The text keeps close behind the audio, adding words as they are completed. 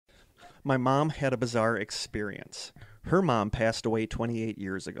My mom had a bizarre experience. Her mom passed away 28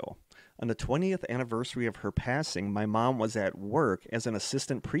 years ago. On the 20th anniversary of her passing, my mom was at work as an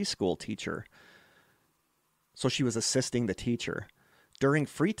assistant preschool teacher. So she was assisting the teacher. During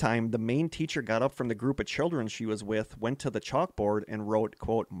free time, the main teacher got up from the group of children she was with, went to the chalkboard, and wrote,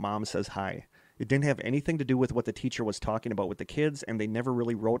 quote, "Mom says hi." It didn't have anything to do with what the teacher was talking about with the kids, and they never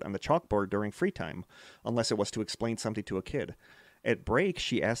really wrote on the chalkboard during free time, unless it was to explain something to a kid. At break,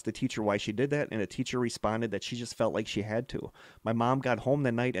 she asked the teacher why she did that, and the teacher responded that she just felt like she had to. My mom got home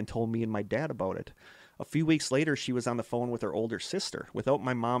that night and told me and my dad about it. A few weeks later, she was on the phone with her older sister. Without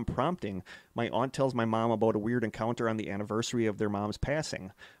my mom prompting, my aunt tells my mom about a weird encounter on the anniversary of their mom's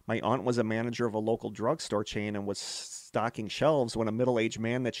passing. My aunt was a manager of a local drugstore chain and was stocking shelves when a middle-aged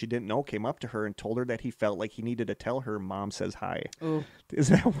man that she didn't know came up to her and told her that he felt like he needed to tell her "Mom says hi." Ooh.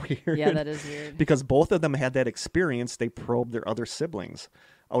 Isn't that weird? Yeah, that is weird. Because both of them had that experience, they probed their other siblings.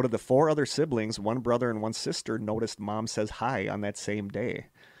 Out of the 4 other siblings, 1 brother and 1 sister noticed "Mom says hi" on that same day.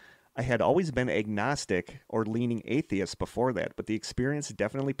 I had always been agnostic or leaning atheist before that, but the experience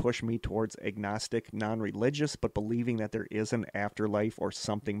definitely pushed me towards agnostic, non-religious, but believing that there is an afterlife or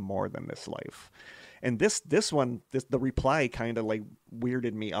something more than this life. And the reply kind of like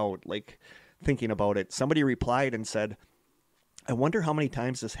weirded me out, like thinking about it. Somebody replied and said, "I wonder how many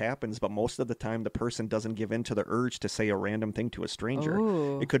times this happens, but most of the time the person doesn't give in to the urge to say a random thing to a stranger.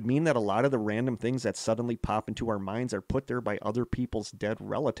 Ooh. It could mean that a lot of the random things that suddenly pop into our minds are put there by other people's dead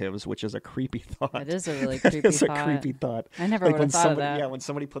relatives," which is a creepy thought. That is a really creepy It's a thought. creepy thought. I never would when have thought of somebody, that. yeah, when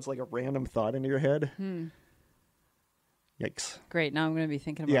somebody puts like a random thought into your head. Yikes. Great. Now I'm going to be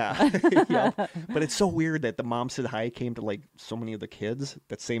thinking about Yeah. that. Yeah. But it's so weird that the "Mom said hi" came to like so many of the kids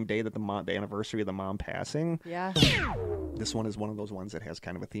that same day that the anniversary of the mom passing. Yeah. This one is one of those ones that has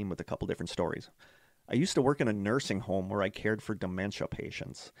kind of a theme with a couple different stories. I used to work in a nursing home where I cared for dementia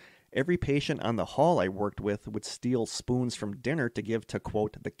patients. Every patient on the hall I worked with would steal spoons from dinner to give to,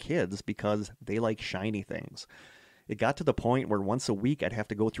 quote, "the kids" because they like shiny things. It got to the point where once a week I'd have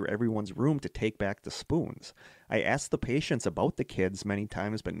to go through everyone's room to take back the spoons. I asked the patients about the kids many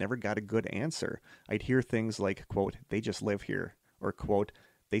times but never got a good answer. I'd hear things like, quote, "they just live here," or, quote,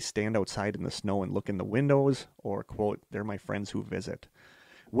 "they stand outside in the snow and look in the windows," or, quote, "they're my friends who visit."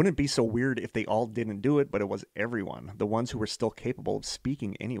 Wouldn't it be so weird if they all didn't do it, but it was everyone, the ones who were still capable of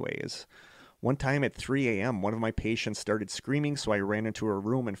speaking anyways? One time at 3 a.m., one of my patients started screaming, so I ran into her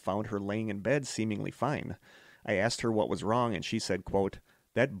room and found her laying in bed seemingly fine. I asked her what was wrong, and she said, quote,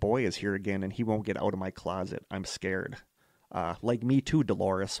 "that boy is here again, and he won't get out of my closet. I'm scared." Like me too,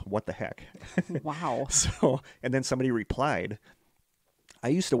 Dolores. What the heck? Wow. And then somebody replied, "I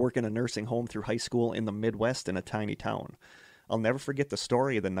used to work in a nursing home through high school in the Midwest in a tiny town. I'll never forget the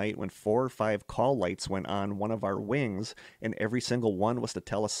story of the night when 4 or 5 call lights went on one of our wings, and every single one was to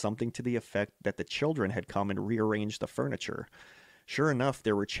tell us something to the effect that the children had come and rearranged the furniture. Sure enough,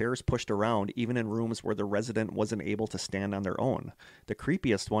 there were chairs pushed around, even in rooms where the resident wasn't able to stand on their own. The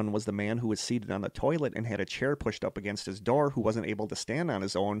creepiest one was the man who was seated on the toilet and had a chair pushed up against his door, who wasn't able to stand on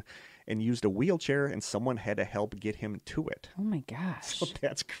his own and used a wheelchair, and someone had to help get him to it." Oh my gosh. So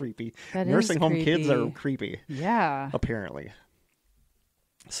that's creepy. That is Nursing home kids are creepy. creepy, Yeah. apparently.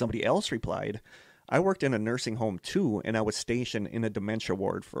 Somebody else replied, "I worked in a nursing home too, and I was stationed in a dementia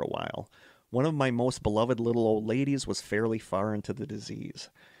ward for a while. One of my most beloved little old ladies was fairly far into the disease.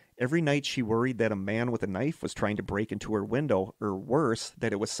 Every night she worried that a man with a knife was trying to break into her window, or worse,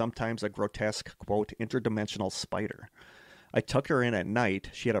 that it was sometimes a grotesque, quote, interdimensional spider. I tucked her in at night.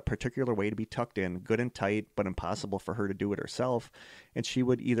 She had a particular way to be tucked in, good and tight, but impossible for her to do it herself, and she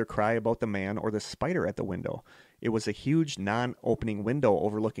would either cry about the man or the spider at the window. It was a huge non-opening window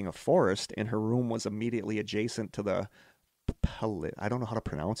overlooking a forest, and her room was immediately adjacent to the I don't know how to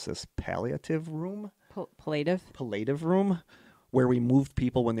pronounce this, palliative room? Palliative. Palliative room, where we moved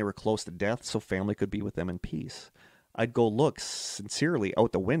people when they were close to death so family could be with them in peace. I'd go look sincerely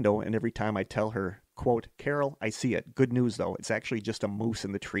out the window, and every time I'd tell her, quote, "Carol, I see it. Good news, though. It's actually just a moose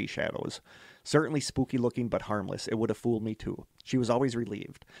in the tree shadows. Certainly spooky looking, but harmless. It would have fooled me, too." She was always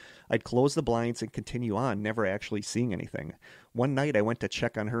relieved. I'd close the blinds and continue on, never actually seeing anything. One night, I went to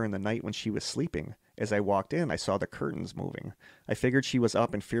check on her in the night when she was sleeping. As I walked in, I saw the curtains moving. I figured she was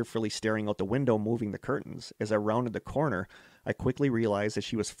up and fearfully staring out the window, moving the curtains. As I rounded the corner, I quickly realized that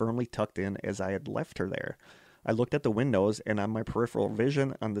she was firmly tucked in as I had left her there. I looked at the windows, and on my peripheral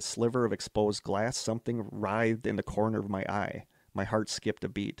vision, on the sliver of exposed glass, something writhed in the corner of my eye. My heart skipped a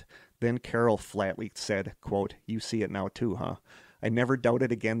beat. Then Carol flatly said, quote, "You see it now too, huh?" I never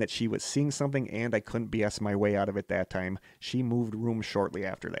doubted again that she was seeing something, and I couldn't BS my way out of it that time. She moved rooms shortly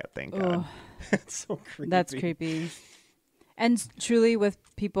after that, thank God. Ugh. That's so creepy. That's creepy. And truly, with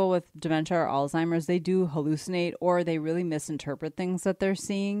people with dementia or Alzheimer's, they do hallucinate or they really misinterpret things that they're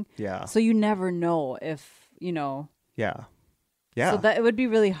seeing. Yeah. So you never know if, you know. Yeah. Yeah. So that it would be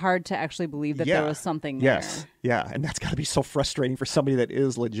really hard to actually believe that there was something there. Yes. Yeah. And that's got to be so frustrating for somebody that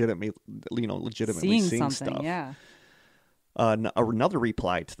is legitimately seeing something, stuff. Yeah. Another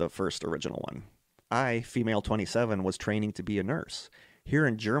reply to the first original one. I, female 27, was training to be a nurse. Here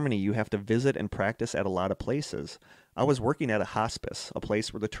in Germany, you have to visit and practice at a lot of places. I was working at a hospice, a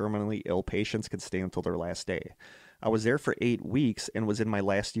place where the terminally ill patients could stay until their last day. I was there for 8 weeks and was in my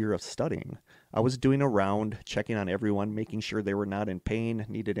last year of studying. I was doing a round, checking on everyone, making sure they were not in pain,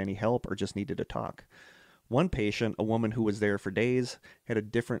 needed any help, or just needed to talk. One patient, a woman who was there for days, had a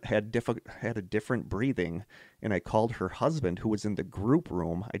different breathing, and I called her husband, who was in the group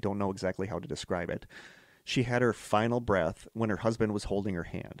room. I don't know exactly how to describe it. She had her final breath when her husband was holding her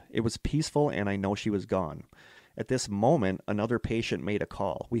hand. It was peaceful, and I know she was gone. At this moment, another patient made a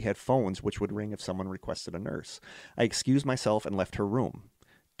call. We had phones which would ring if someone requested a nurse. I excused myself and left her room.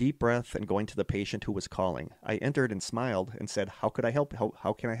 Deep breath and going to the patient who was calling. I entered and smiled and said, How can I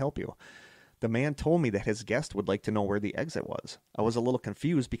help you? The man told me that his guest would like to know where the exit was. I was a little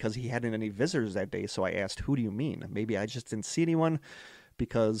confused because he hadn't any visitors that day, so I asked, Who do you mean? Maybe I just didn't see anyone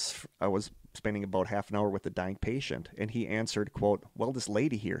because I was spending about half an hour with the dying patient. And he answered, quote, Well, this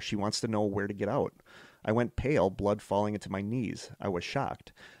lady here, she wants to know where to get out. I went pale, blood falling into my knees. I was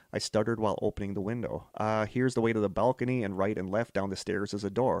shocked. I stuttered while opening the window. Here's the way to the balcony, and right and left down the stairs is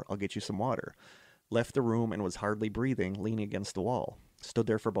a door. I'll get you some water. Left the room and was hardly breathing, leaning against the wall. Stood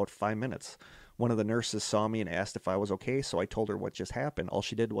there for about 5 minutes. One of the nurses saw me and asked if I was okay, so I told her what just happened. All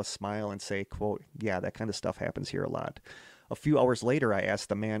she did was smile and say, quote, Yeah, that kind of stuff happens here a lot. A few hours later, I asked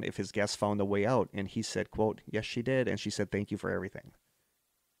the man if his guest found a way out, and he said, quote, Yes, she did, and she said, Thank you for everything.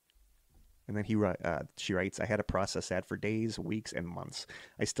 And then she writes, I had to process that for days, weeks, and months.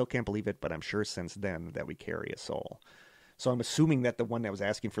 I still can't believe it, but I'm sure since then that we carry a soul. So I'm assuming that the one that was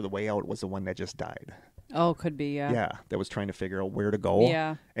asking for the way out was the one that just died. Oh, could be, yeah. Yeah, that was trying to figure out where to go.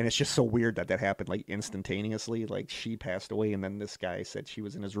 Yeah. And it's just so weird that happened like instantaneously. Like she passed away and then this guy said she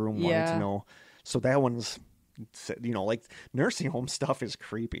was in his room, wanted to know. So that one's, like nursing home stuff is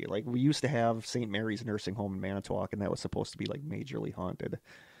creepy. Like we used to have St. Mary's nursing home in Manitowoc, and that was supposed to be like majorly haunted.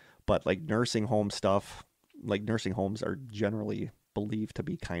 But like nursing home stuff, like nursing homes are generally believed to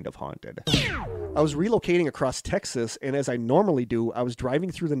be kind of haunted. I was relocating across Texas, and as I normally do, I was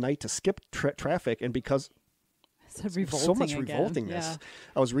driving through the night to skip traffic, and because so much revoltingness. Yeah.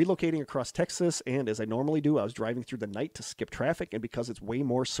 I was relocating across Texas, and as I normally do, I was driving through the night to skip traffic, and because it's way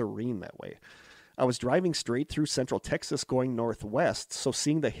more serene that way. I was driving straight through central Texas going northwest, so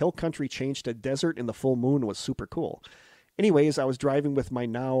seeing the hill country change to desert in the full moon was super cool. Anyways, I was driving with my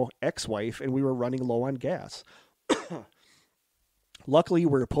now ex-wife, and we were running low on gas. Luckily,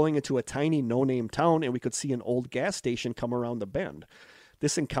 we were pulling into a tiny no-name town, and we could see an old gas station come around the bend.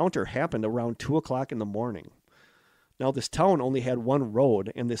 This encounter happened around 2 o'clock in the morning. Now, this town only had one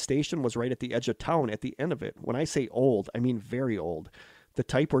road, and the station was right at the edge of town at the end of it. When I say old, I mean very old. The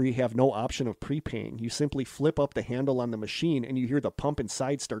type where you have no option of prepaying. You simply flip up the handle on the machine, and you hear the pump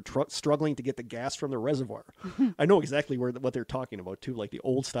inside start struggling to get the gas from the reservoir. I know exactly what they're talking about, too, like the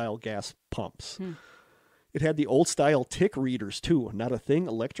old-style gas pumps. It had the old-style tick readers, too, not a thing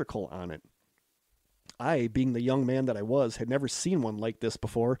electrical on it. I, being the young man that I was, had never seen one like this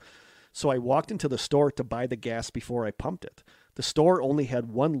before, so I walked into the store to buy the gas before I pumped it. The store only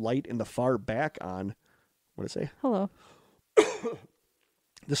had one light in the far back on. What did I say? Hello.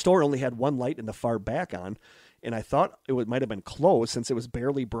 The store only had one light in the far back on, and I thought it might have been closed since it was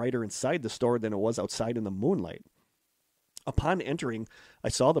barely brighter inside the store than it was outside in the moonlight. Upon entering, I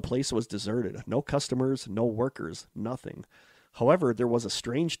saw the place was deserted. No customers, no workers, nothing. However, there was a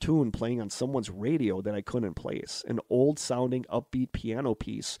strange tune playing on someone's radio that I couldn't place. An old-sounding, upbeat piano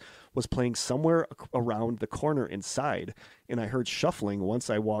piece was playing somewhere around the corner inside, and I heard shuffling once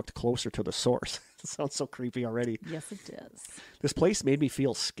I walked closer to the source. It sounds so creepy already. Yes, it does. This place made me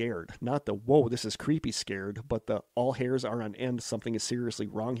feel scared. Not the, whoa, this is creepy scared, but the all hairs are on end, something is seriously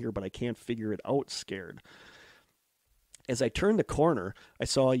wrong here, but I can't figure it out scared. As I turned the corner, I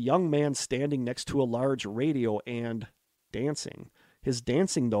saw a young man standing next to a large radio and dancing. His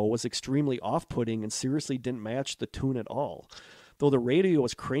dancing, though, was extremely off-putting and seriously didn't match the tune at all. Though the radio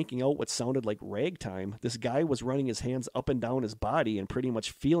was cranking out what sounded like ragtime, this guy was running his hands up and down his body and pretty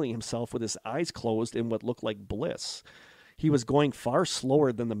much feeling himself with his eyes closed in what looked like bliss. He was going far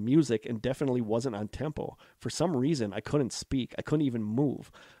slower than the music and definitely wasn't on tempo. For some reason, I couldn't speak. I couldn't even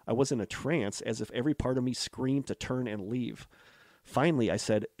move. I was in a trance, as if every part of me screamed to turn and leave. Finally, I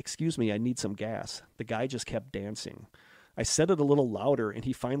said, "Excuse me, I need some gas." The guy just kept dancing. I said it a little louder, and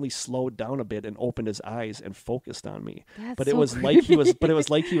he finally slowed down a bit and opened his eyes and focused on me. That's But it so was like he was creepy. but it was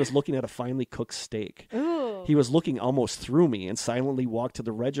like he was looking at a finely cooked steak. Ooh. He was looking almost through me and silently walked to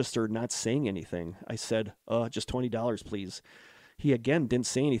the register, not saying anything. I said, just $20, please. He again didn't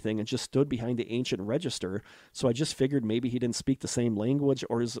say anything and just stood behind the ancient register, so I just figured maybe he didn't speak the same language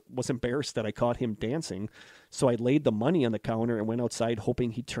or was embarrassed that I caught him dancing. So I laid the money on the counter and went outside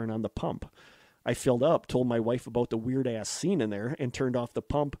hoping he'd turn on the pump. I filled up, told my wife about the weird-ass scene in there, and turned off the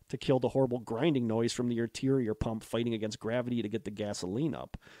pump to kill the horrible grinding noise from the interior pump fighting against gravity to get the gasoline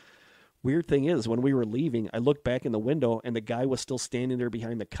up. Weird thing is, when we were leaving, I looked back in the window, and the guy was still standing there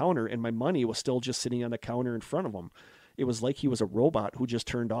behind the counter, and my money was still just sitting on the counter in front of him. It was like he was a robot who just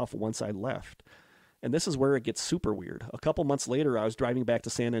turned off once I left. And this is where it gets super weird. A couple months later, I was driving back to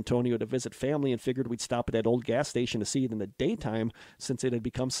San Antonio to visit family and figured we'd stop at that old gas station to see it in the daytime since it had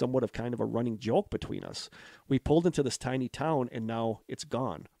become somewhat of kind of a running joke between us. We pulled into this tiny town and now it's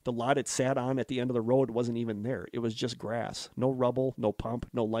gone. The lot it sat on at the end of the road wasn't even there. It was just grass. No rubble, no pump,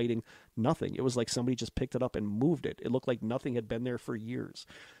 no lighting, nothing. It was like somebody just picked it up and moved it. It looked like nothing had been there for years.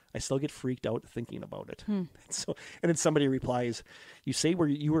 I still get freaked out thinking about it. And then somebody replies, "You say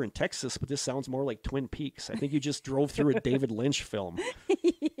you were in Texas, but this sounds more like Twin Peaks. I think you just drove through a David Lynch film."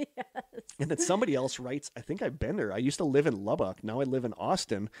 Yes. And then somebody else writes, "I think I've been there. I used to live in Lubbock. Now I live in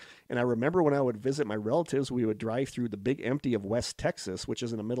Austin. And I remember when I would visit my relatives, we would drive through the big empty of West Texas, which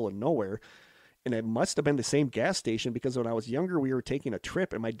is in the middle of nowhere. And it must have been the same gas station because when I was younger, we were taking a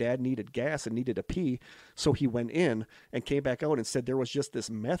trip and my dad needed gas and needed to pee. So he went in and came back out and said there was just this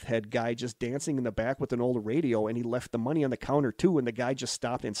meth head guy just dancing in the back with an old radio. And he left the money on the counter too. And the guy just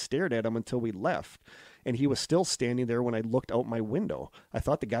stopped and stared at him until we left. And he was still standing there when I looked out my window. I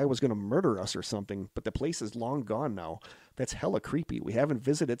thought the guy was going to murder us or something, but the place is long gone now. That's hella creepy. We haven't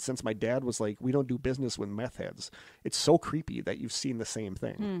visited since my dad was like, we don't do business with meth heads. It's so creepy that you've seen the same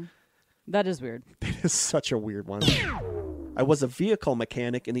thing." That is weird. It is such a weird one. I was a vehicle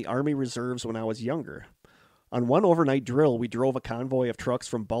mechanic in the Army Reserves when I was younger. On one overnight drill, we drove a convoy of trucks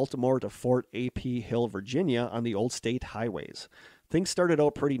from Baltimore to Fort A.P. Hill, Virginia on the old state highways. Things started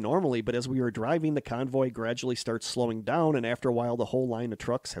out pretty normally, but as we were driving, the convoy gradually starts slowing down, and after a while, the whole line of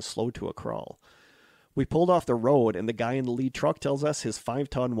trucks has slowed to a crawl. We pulled off the road, and the guy in the lead truck tells us his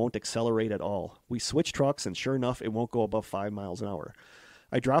 5-ton won't accelerate at all. We switch trucks, and sure enough, it won't go above 5 miles an hour.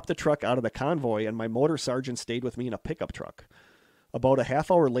 I dropped the truck out of the convoy, and my motor sergeant stayed with me in a pickup truck. About a half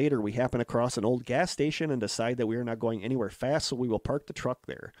hour later, we happen across an old gas station and decide that we are not going anywhere fast, so we will park the truck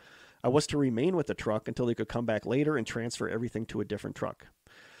there. I was to remain with the truck until they could come back later and transfer everything to a different truck.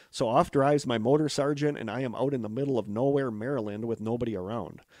 So off drives my motor sergeant, and I am out in the middle of nowhere, Maryland, with nobody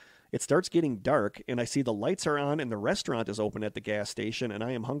around. It starts getting dark, and I see the lights are on and the restaurant is open at the gas station, and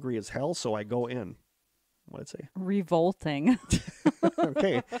I am hungry as hell, so I go in. What'd it say? Revolting.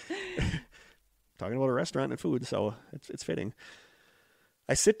 Okay. Talking about a restaurant and food, so it's fitting.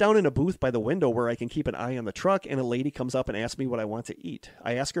 I sit down in a booth by the window where I can keep an eye on the truck, and a lady comes up and asks me what I want to eat.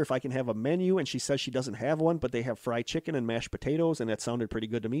 I ask her if I can have a menu, and she says she doesn't have one, but they have fried chicken and mashed potatoes, and that sounded pretty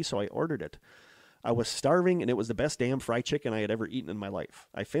good to me, so I ordered it. I was starving, and it was the best damn fried chicken I had ever eaten in my life.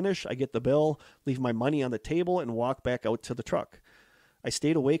 I finish, I get the bill, leave my money on the table, and walk back out to the truck. I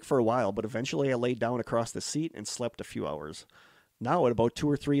stayed awake for a while, but eventually I laid down across the seat and slept a few hours. Now, at about 2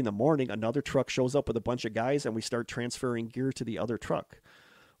 or 3 in the morning, another truck shows up with a bunch of guys, and we start transferring gear to the other truck.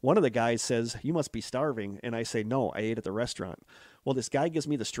 One of the guys says, "You must be starving," and I say, "No, I ate at the restaurant." Well, this guy gives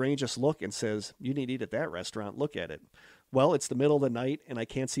me the strangest look and says, "You need to eat at that restaurant, look at it." Well, it's the middle of the night, and I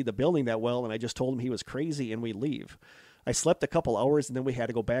can't see the building that well, and I just told him he was crazy, and we leave. I slept a couple hours, and then we had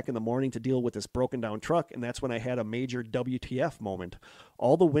to go back in the morning to deal with this broken down truck, and that's when I had a major WTF moment.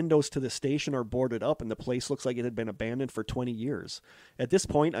 All the windows to the station are boarded up, and the place looks like it had been abandoned for 20 years. At this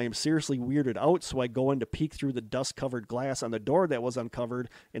point, I am seriously weirded out, so I go in to peek through the dust-covered glass on the door that was uncovered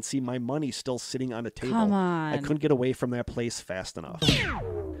and see my money still sitting on a table. Come on. I couldn't get away from that place fast enough.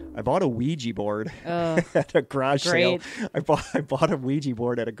 I bought a Ouija board at a garage sale. I bought a Ouija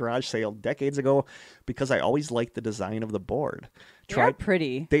board at a garage sale decades ago because I always liked the design of the board. They're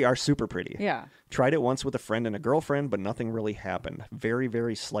pretty. They are super pretty. Yeah. Tried it once with a friend and a girlfriend, but nothing really happened. Very,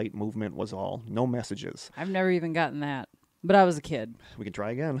 very slight movement was all. No messages. I've never even gotten that. But I was a kid. We can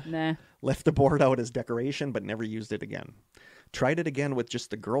try again. Nah. Left the board out as decoration, but never used it again. Tried it again with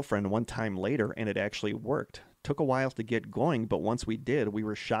just the girlfriend one time later, and it actually worked. Took a while to get going, but once we did, we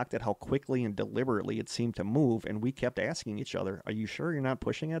were shocked at how quickly and deliberately it seemed to move, and we kept asking each other, "Are you sure you're not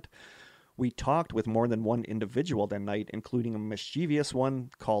pushing it?" We talked with more than one individual that night, including a mischievous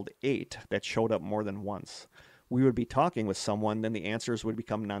one called 8 that showed up more than once. We would be talking with someone, then the answers would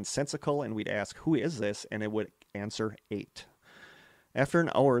become nonsensical, and we'd ask, "Who is this?" And it would Answer 8. After an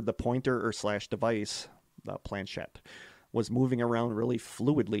hour, the pointer or slash device, the planchette, was moving around really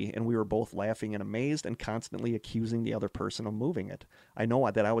fluidly, and we were both laughing and amazed and constantly accusing the other person of moving it. I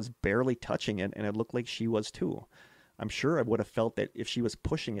know that I was barely touching it, and it looked like she was too. I'm sure I would have felt that if she was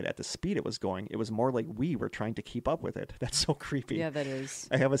pushing it at the speed it was going, it was more like we were trying to keep up with it. That's so creepy. Yeah, that is.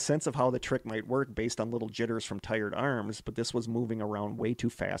 I have a sense of how the trick might work based on little jitters from tired arms, but this was moving around way too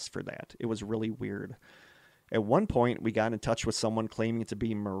fast for that. It was really weird. At one point, we got in touch with someone claiming to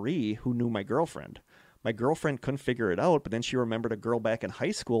be Marie who knew my girlfriend. My girlfriend couldn't figure it out, but then she remembered a girl back in high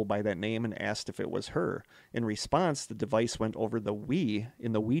school by that name and asked if it was her. In response, the device went over the "we"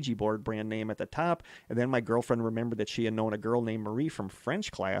 in the Ouija board brand name at the top, and then my girlfriend remembered that she had known a girl named Marie from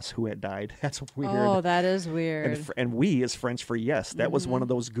French class who had died. That's weird. Oh, that is weird. And "we" is French for yes. That was one of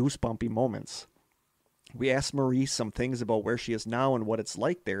those goosebumpy moments. We asked Marie some things about where she is now and what it's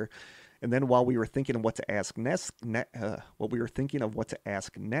like there. And then while we were thinking of what to ask next,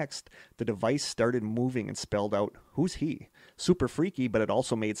 the device started moving and spelled out, "Who's he?" Super freaky, but it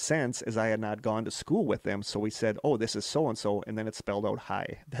also made sense as I had not gone to school with them. So we said, "Oh, this is so-and-so," and then it spelled out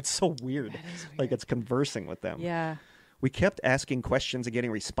 "hi." That's so weird. That is weird. Like it's conversing with them. Yeah. We kept asking questions and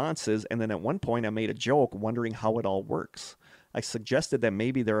getting responses, and then at one point I made a joke wondering how it all works. I suggested that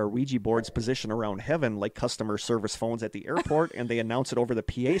maybe there are Ouija boards positioned around heaven like customer service phones at the airport, and they announce it over the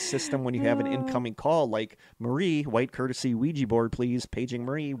PA system when you have an incoming call like, "Marie, white courtesy Ouija board, please. Paging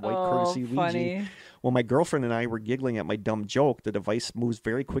Marie, white courtesy Ouija." Funny. Well, my girlfriend and I were giggling at my dumb joke. The device moves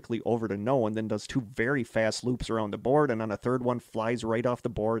very quickly over to no and then does 2 very fast loops around the board, and on a third one flies right off the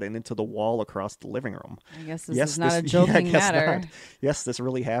board and into the wall across the living room. I guess this is not a joking matter. Not. Yes, this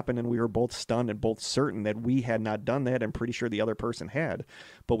really happened, and we were both stunned and both certain that we had not done that, and pretty sure the other person had.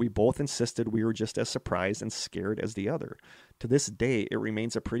 But we both insisted we were just as surprised and scared as the other. To this day, it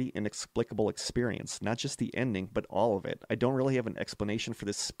remains a pretty inexplicable experience, not just the ending, but all of it. I don't really have an explanation for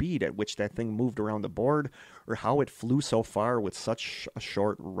the speed at which that thing moved around the board or how it flew so far with such a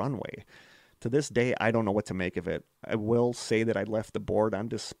short runway. To this day, I don't know what to make of it. I will say that I left the board on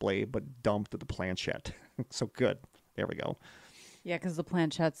display, but dumped the planchette. So good. There we go. Yeah, because the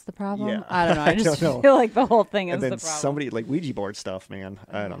planchette's the problem. Yeah. I don't know. I just don't know. feel like the whole thing is And then the problem. somebody, like Ouija board stuff, man.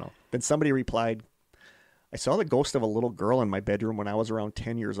 I don't know. Then somebody replied, "I saw the ghost of a little girl in my bedroom when I was around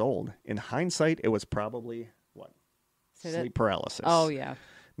 10 years old. In hindsight, it was probably, what? Say that- Sleep paralysis. Oh, yeah.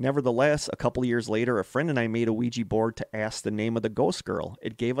 Nevertheless, a couple of years later, a friend and I made a Ouija board to ask the name of the ghost girl.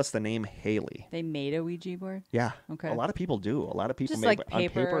 It gave us the name Haley." They made a Ouija board? Yeah. Okay. A lot of people do. A lot of people Just make like on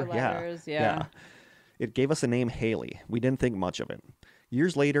paper, letters, yeah. It gave us the name Haley. We didn't think much of it.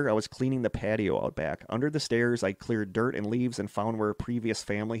 Years later, I was cleaning the patio out back. Under the stairs, I cleared dirt and leaves and found where a previous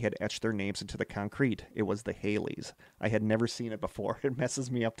family had etched their names into the concrete. It was the Haleys. I had never seen it before. It messes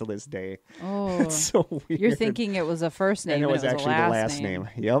me up to this day. Oh. It's so weird. You're thinking it was a first name And it was a actually the last name.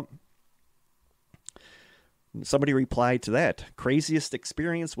 Yep. Somebody replied to that. "Craziest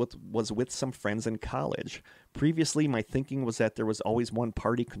experience was with some friends in college. Previously, my thinking was that there was always one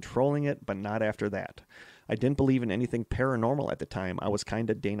party controlling it, but not after that. I didn't believe in anything paranormal at the time. I was kind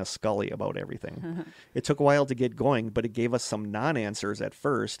of Dana Scully about everything. It took a while to get going, but it gave us some non-answers at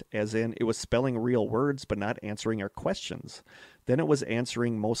first, as in it was spelling real words but not answering our questions. Then it was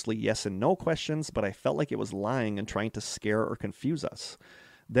answering mostly yes and no questions, but I felt like it was lying and trying to scare or confuse us.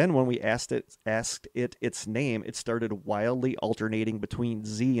 Then when we asked it its name, it started wildly alternating between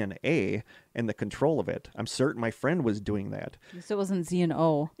Z and A and the control of it. I'm certain my friend was doing that. So it wasn't Z and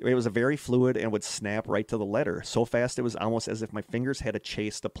O. It was a very fluid and would snap right to the letter. So fast it was almost as if my fingers had to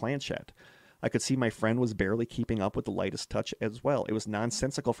chase the planchette. I could see my friend was barely keeping up with the lightest touch as well. It was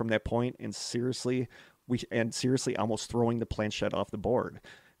nonsensical from that point and seriously almost throwing the planchette off the board.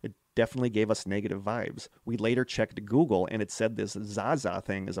 It definitely gave us negative vibes. We later checked Google, and it said this Zaza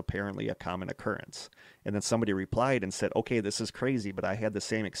thing is apparently a common occurrence. And then somebody replied and said, "Okay, this is crazy, but I had the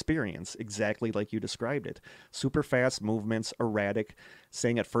same experience, exactly like you described it. Super fast movements, erratic,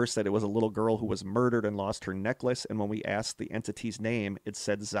 saying at first that it was a little girl who was murdered and lost her necklace, and when we asked the entity's name, it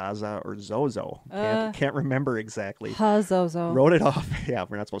said Zaza or Zozo. Can't remember exactly. Zozo. Wrote it off. Yeah,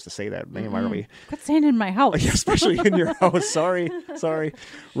 we're not supposed to say that name, are we? Quit staying in my house. Especially in your house. Sorry.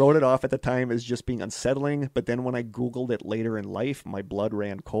 Wrote it off at the time as just being unsettling, but then when I Googled it later in life, my blood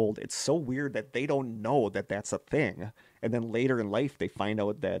ran cold. It's so weird that they don't know that that's a thing. And then later in life, they find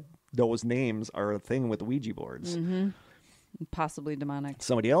out that those names are a thing with Ouija boards. Mm-hmm. Possibly demonic.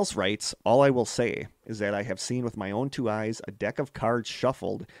 Somebody else writes, "All I will say is that I have seen with my own 2 eyes a deck of cards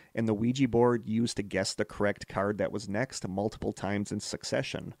shuffled and the Ouija board used to guess the correct card that was next multiple times in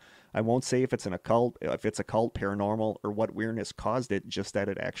succession. I won't say if it's an occult, paranormal, or what weirdness caused it, just that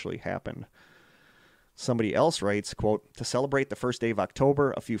it actually happened." Somebody else writes, quote, to celebrate the first day of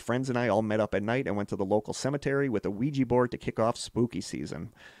October, a few friends and I all met up at night and went to the local cemetery with a Ouija board to kick off spooky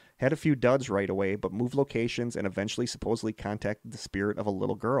season. Had a few duds right away, but moved locations and eventually supposedly contacted the spirit of a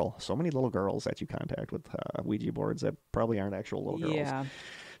little girl. So many little girls that you contact with Ouija boards that probably aren't actual little girls. Yeah.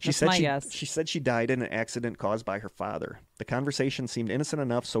 She said she died in an accident caused by her father. The conversation seemed innocent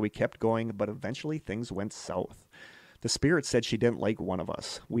enough, so we kept going, but eventually things went south. The spirit said she didn't like one of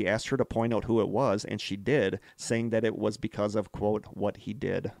us. We asked her to point out who it was, and she did, saying that it was because of, quote, what he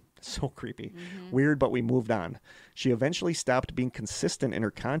did. So creepy. Mm-hmm. Weird, but we moved on. She eventually stopped being consistent in her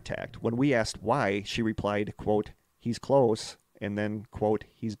contact. When we asked why, she replied, quote, he's close, and then, quote,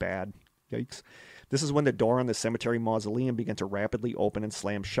 he's bad. Yikes. This is when the door on the cemetery mausoleum began to rapidly open and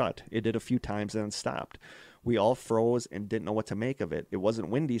slam shut. It did a few times and then stopped. We all froze and didn't know what to make of it. It wasn't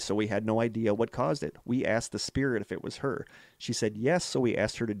windy, so we had no idea what caused it. We asked the spirit if it was her. She said yes, so we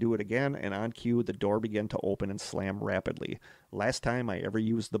asked her to do it again, and on cue, the door began to open and slam rapidly. Last time I ever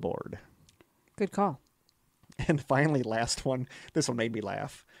used the board. Good call. And finally, last one. This one made me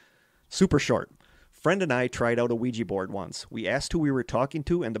laugh. Super short. Friend and I tried out a Ouija board once. We asked who we were talking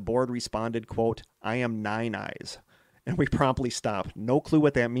to, and the board responded, quote, I am Nine Eyes. And we promptly stopped. No clue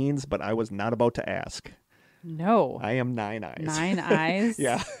what that means, but I was not about to ask. No. I am Nine Eyes. 9 eyes?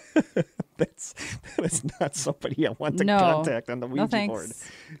 Yeah. That's not somebody I want to No. contact on the No Ouija thanks. board.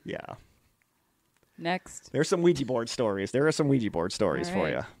 Yeah. Next. There's some Ouija board stories. There are some Ouija board stories All for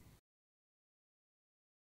right. you.